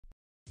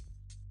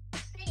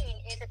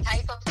is a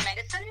type of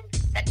medicine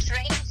that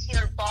trains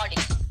your body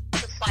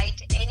to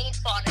fight any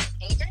foreign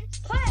agents.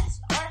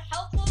 Plants are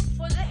helpful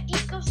for the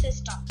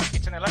ecosystem.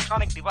 It's an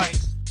electronic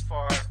device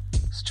for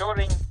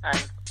storing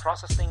and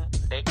processing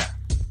data.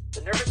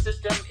 The nervous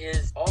system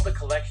is all the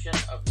collection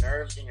of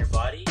nerves in your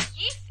body.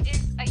 Yeast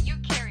is a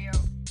eukaryote.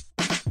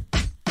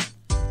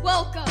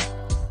 Welcome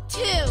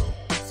to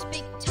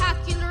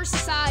Spectacular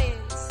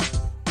Science,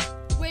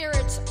 where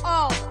it's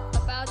all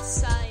about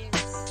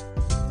science,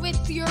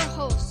 with your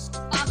host,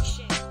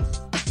 Akshay.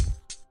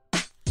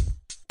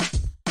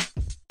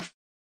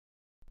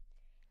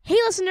 Hey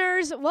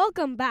listeners,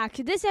 welcome back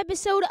to this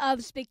episode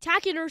of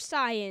Spectacular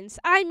Science.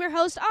 I'm your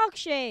host,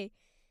 Akshay.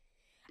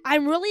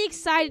 I'm really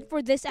excited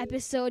for this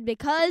episode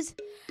because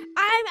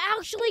I'm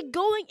actually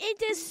going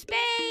into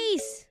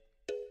space.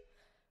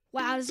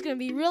 Wow, this is going to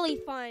be really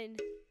fun.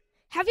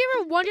 Have you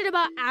ever wondered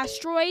about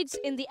asteroids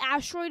in the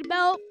asteroid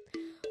belt?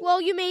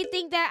 Well, you may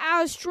think that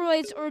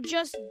asteroids are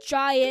just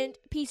giant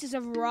pieces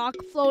of rock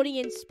floating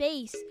in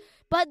space,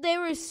 but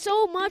there is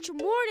so much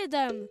more to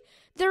them.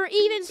 There are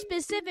even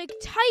specific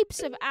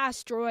types of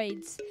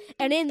asteroids.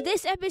 And in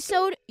this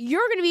episode,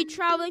 you're going to be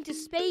traveling to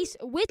space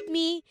with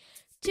me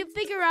to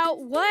figure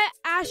out what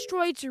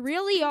asteroids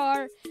really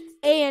are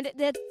and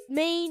the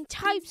main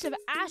types of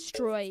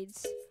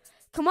asteroids.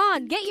 Come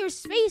on, get your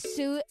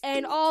spacesuit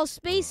and all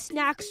space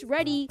snacks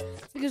ready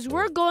because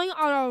we're going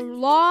on a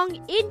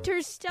long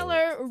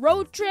interstellar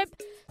road trip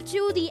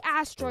to the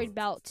asteroid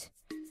belt.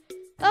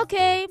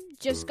 Okay,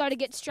 just gotta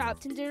get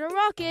strapped into the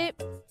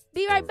rocket.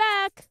 Be right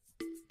back.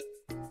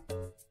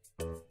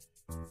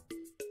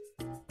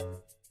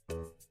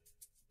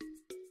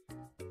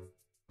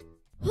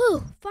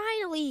 Whew,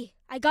 finally,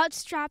 I got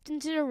strapped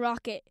into the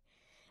rocket.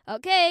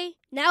 Okay,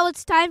 now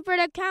it's time for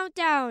the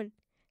countdown.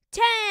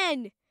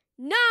 10,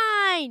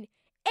 9,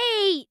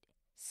 8,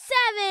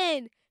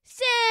 7,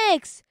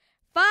 6,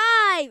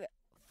 5,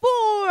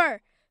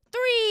 4,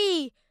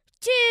 3,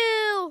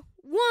 2,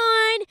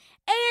 1,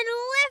 and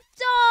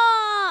lift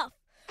off!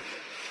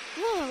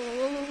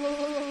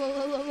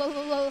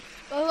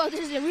 Whoa,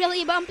 this is a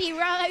really bumpy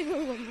ride.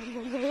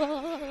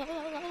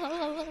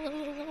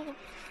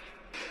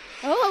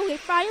 Oh, we're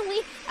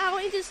finally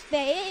out into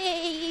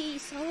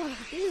space. Oh,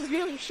 this is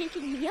really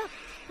shaking me up.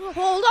 Oh,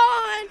 hold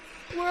on.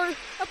 We're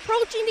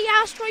approaching the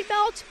asteroid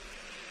belt.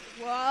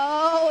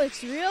 Whoa, it's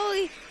shaking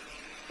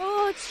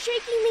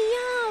me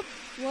up.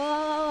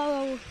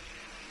 Whoa.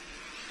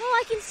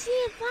 Oh, I can see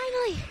it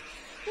finally.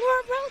 We're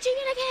approaching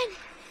it again.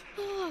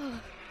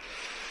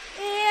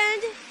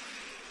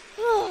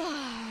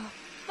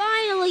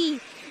 Finally,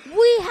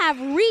 we have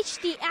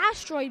reached the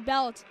asteroid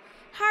belt.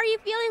 How are you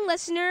feeling,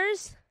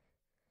 listeners?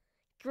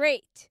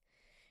 Great.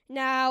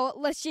 Now,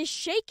 let's just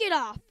shake it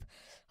off.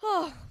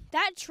 Oh,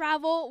 that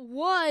travel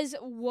was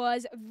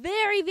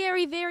very,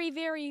 very, very,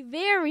 very,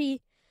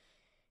 very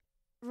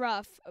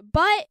rough.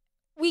 But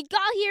we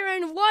got here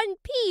in one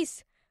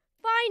piece.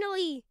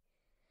 Finally.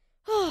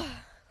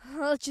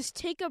 Let's just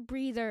take a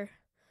breather.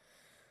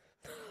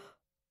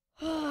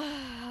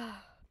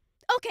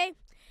 Okay,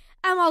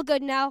 I'm all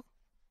good now.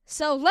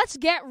 So let's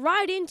get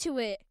right into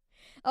it.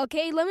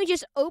 Okay, let me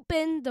just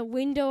open the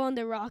window on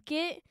the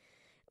rocket.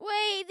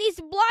 Wait, these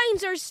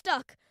blinds are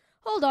stuck.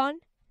 Hold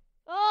on.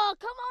 Oh,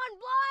 come on,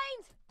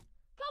 blinds!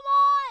 Come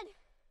on!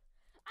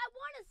 I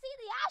want to see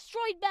the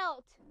asteroid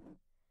belt.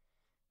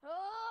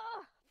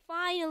 Oh,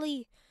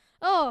 finally.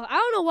 Oh, I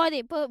don't know why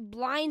they put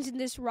blinds in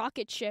this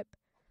rocket ship.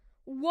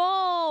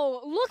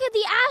 Whoa, look at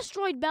the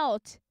asteroid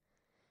belt.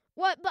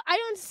 What? But I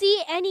don't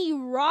see any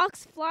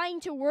rocks flying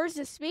towards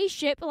the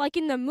spaceship like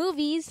in the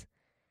movies.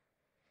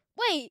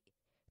 Wait,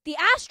 the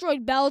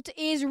asteroid belt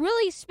is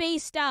really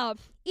spaced out.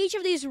 Each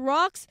of these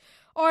rocks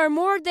are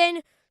more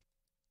than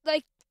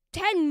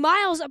 10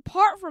 miles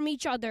apart from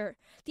each other.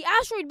 The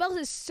asteroid belt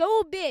is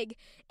so big,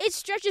 it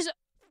stretches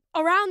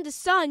around the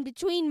sun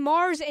between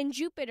Mars and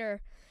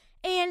Jupiter.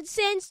 And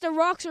since the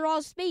rocks are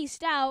all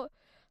spaced out,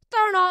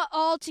 they're not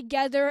all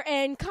together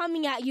and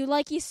coming at you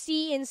like you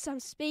see in some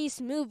space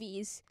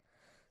movies.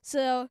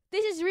 So,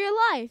 this is real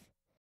life.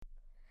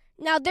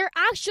 Now, there are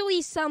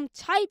actually some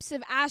types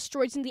of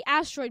asteroids in the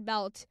asteroid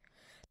belt.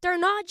 They're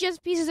not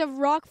just pieces of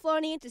rock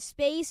floating into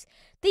space.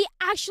 They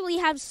actually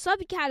have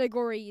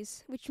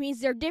subcategories, which means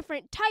they're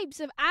different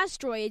types of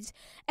asteroids,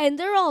 and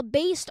they're all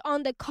based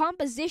on the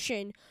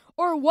composition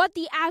or what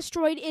the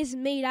asteroid is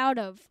made out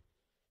of.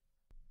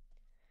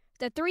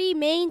 The three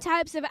main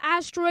types of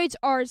asteroids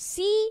are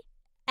C,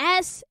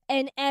 S,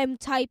 and M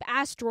type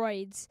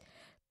asteroids.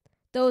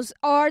 Those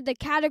are the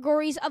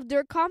categories of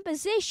their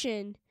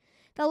composition.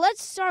 Now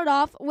let's start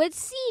off with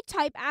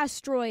C-type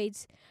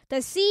asteroids.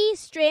 The C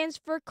stands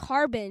for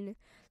carbon.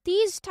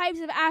 These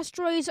types of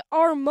asteroids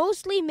are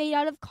mostly made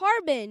out of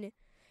carbon.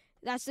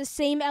 That's the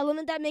same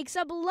element that makes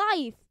up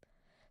life.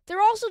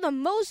 They're also the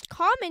most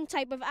common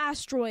type of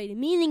asteroid,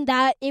 meaning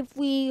that if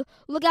we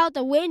look out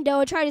the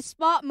window and try to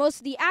spot most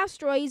of the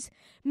asteroids,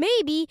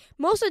 maybe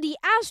most of the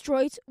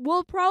asteroids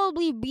will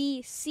probably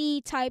be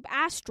C-type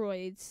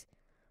asteroids.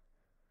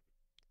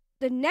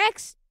 The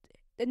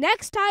The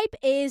next type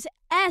is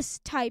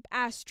S-type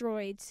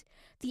asteroids.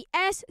 The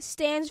S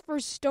stands for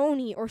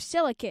stony or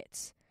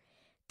silicates.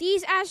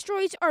 These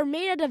asteroids are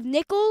made out of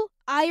nickel,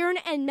 iron,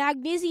 and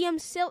magnesium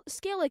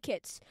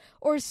silicates,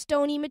 or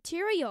stony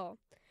material.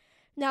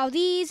 Now,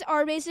 these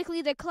are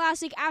basically the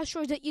classic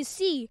asteroids that you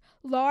see,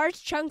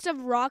 large chunks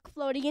of rock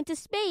floating into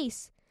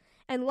space.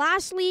 And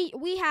lastly,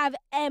 we have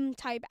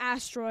M-type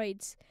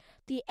asteroids.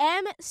 The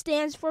M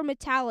stands for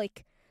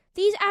metallic.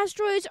 These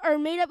asteroids are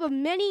made up of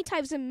many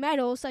types of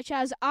metals, such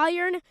as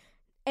iron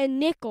and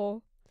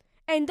nickel.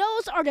 And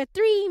those are the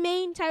three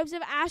main types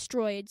of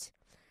asteroids.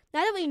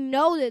 Now that we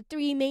know the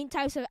three main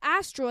types of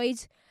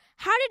asteroids,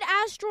 how did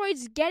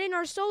asteroids get in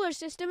our solar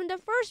system in the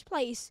first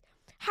place?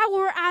 How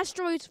were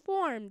asteroids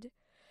formed?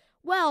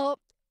 Well,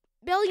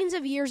 billions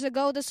of years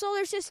ago, the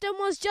solar system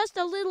was just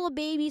a little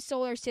baby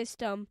solar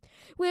system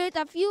with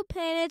a few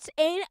planets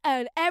and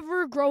an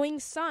ever-growing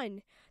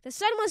sun. The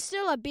sun was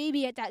still a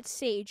baby at that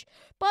stage,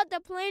 but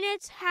the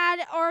planets had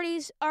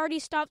already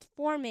stopped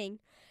forming.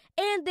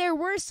 And there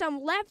were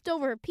some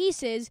leftover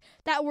pieces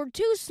that were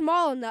too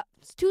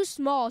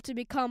small to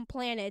become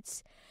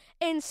planets.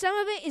 And some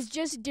of it is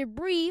just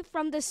debris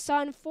from the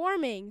sun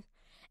forming.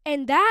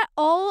 And that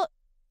all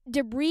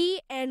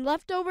debris and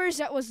leftovers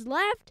that was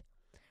left,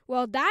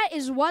 well, that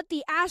is what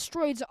the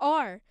asteroids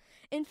are.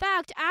 In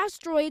fact,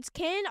 asteroids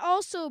can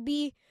also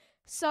be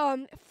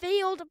some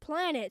failed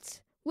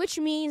planets, which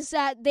means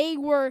that they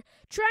were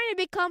trying to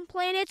become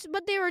planets,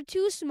 but they were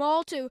too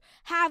small to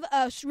have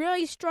a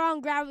really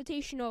strong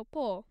gravitational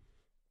pull.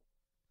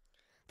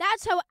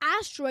 That's how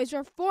asteroids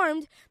were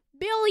formed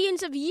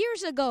billions of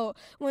years ago,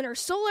 when our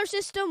solar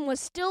system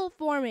was still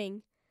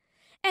forming.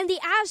 And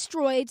the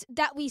asteroids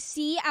that we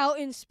see out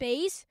in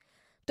space,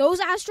 those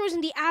asteroids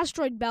in the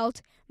asteroid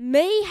belt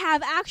may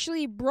have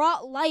actually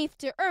brought life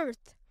to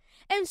Earth.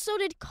 And so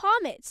did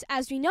comets,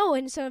 as we know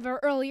in some of our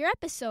earlier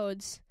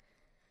episodes.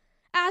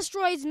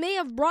 Asteroids may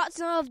have brought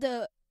some of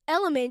the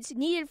elements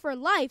needed for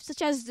life,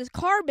 such as the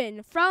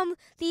carbon from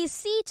these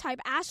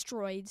C-type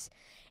asteroids.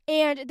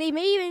 And they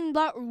may even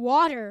brought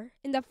water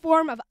in the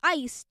form of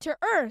ice to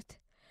Earth.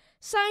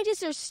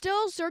 Scientists are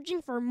still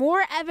searching for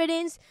more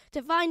evidence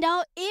to find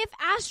out if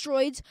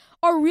asteroids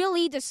are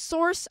really the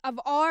source of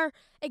our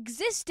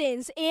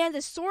existence and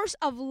the source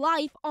of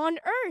life on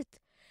Earth.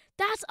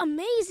 That's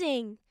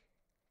amazing!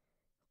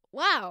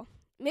 Wow.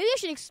 Maybe I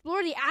should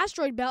explore the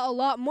asteroid belt a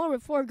lot more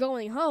before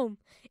going home.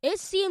 It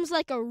seems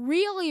like a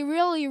really,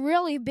 really,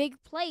 really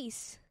big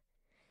place.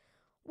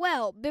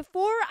 Well,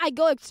 before I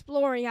go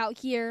exploring out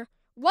here,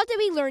 what did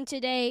we learn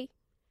today?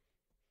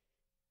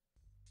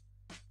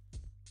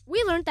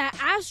 We learned that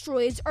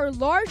asteroids are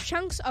large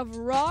chunks of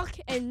rock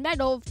and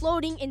metal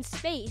floating in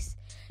space.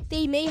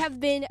 They may have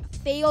been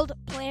failed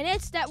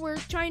planets that were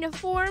trying to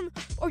form,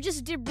 or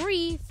just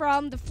debris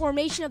from the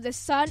formation of the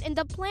sun and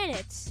the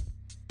planets.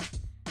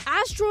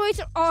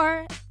 Asteroids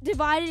are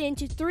divided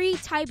into three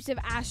types of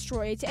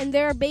asteroids, and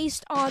they're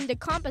based on the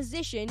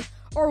composition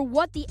or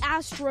what the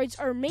asteroids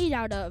are made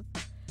out of.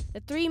 The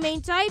three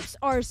main types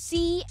are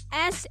C,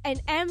 S,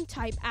 and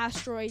M-type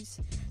asteroids.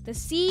 The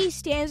C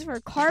stands for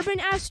carbon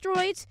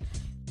asteroids,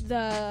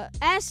 the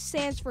S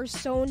stands for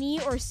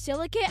stony or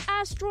silicate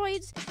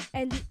asteroids,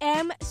 and the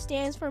M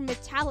stands for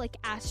metallic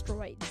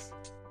asteroids.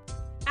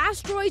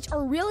 Asteroids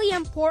are really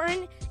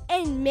important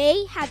and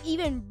may have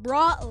even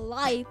brought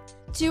life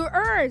to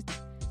Earth.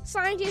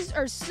 Scientists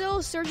are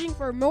still searching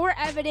for more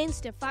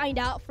evidence to find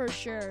out for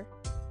sure.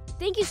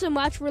 Thank you so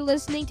much for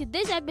listening to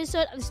this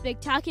episode of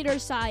Spectacular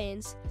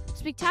Science.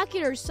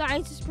 Spectacular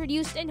Science is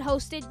produced and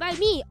hosted by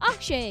me,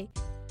 Akshay.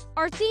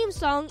 Our theme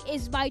song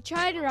is by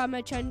Charan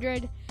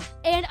Ramachandran,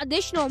 and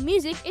additional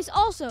music is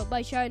also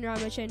by Charan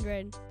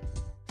Ramachandran.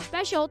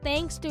 Special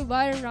thanks to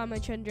Varun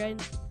Ramachandran.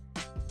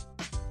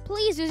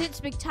 Please visit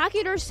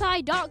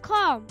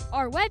spectacularsci.com,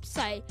 our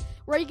website,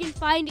 where you can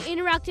find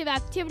interactive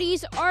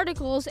activities,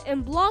 articles,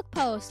 and blog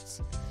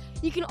posts.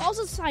 You can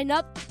also sign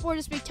up for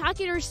the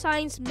Spectacular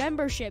Science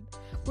membership,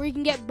 where you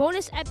can get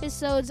bonus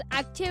episodes,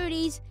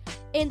 activities,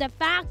 and the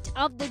fact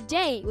of the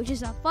day, which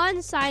is a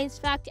fun science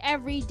fact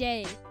every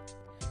day.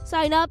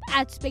 Sign up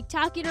at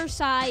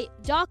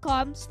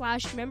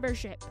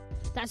spectacularsci.com/membership.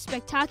 That's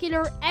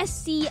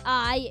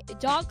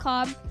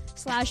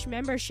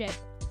spectacularsci.com/membership.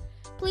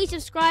 Please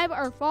subscribe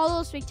or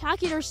follow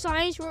Spectacular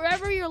Science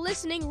wherever you're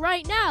listening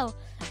right now.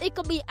 It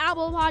could be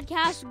Apple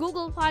Podcasts,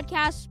 Google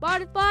Podcasts,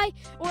 Spotify,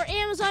 or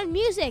Amazon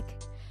Music.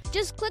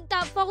 Just click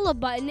that follow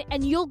button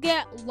and you'll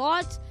get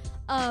lots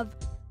of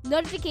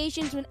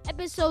notifications when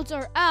episodes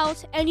are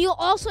out, and you'll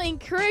also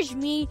encourage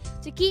me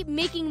to keep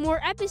making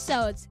more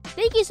episodes.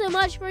 Thank you so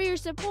much for your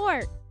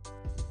support.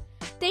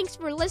 Thanks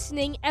for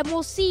listening, and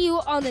we'll see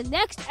you on the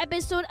next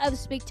episode of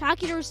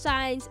Spectacular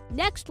Science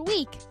next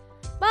week.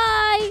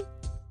 Bye!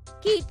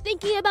 Keep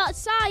thinking about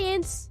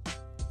science!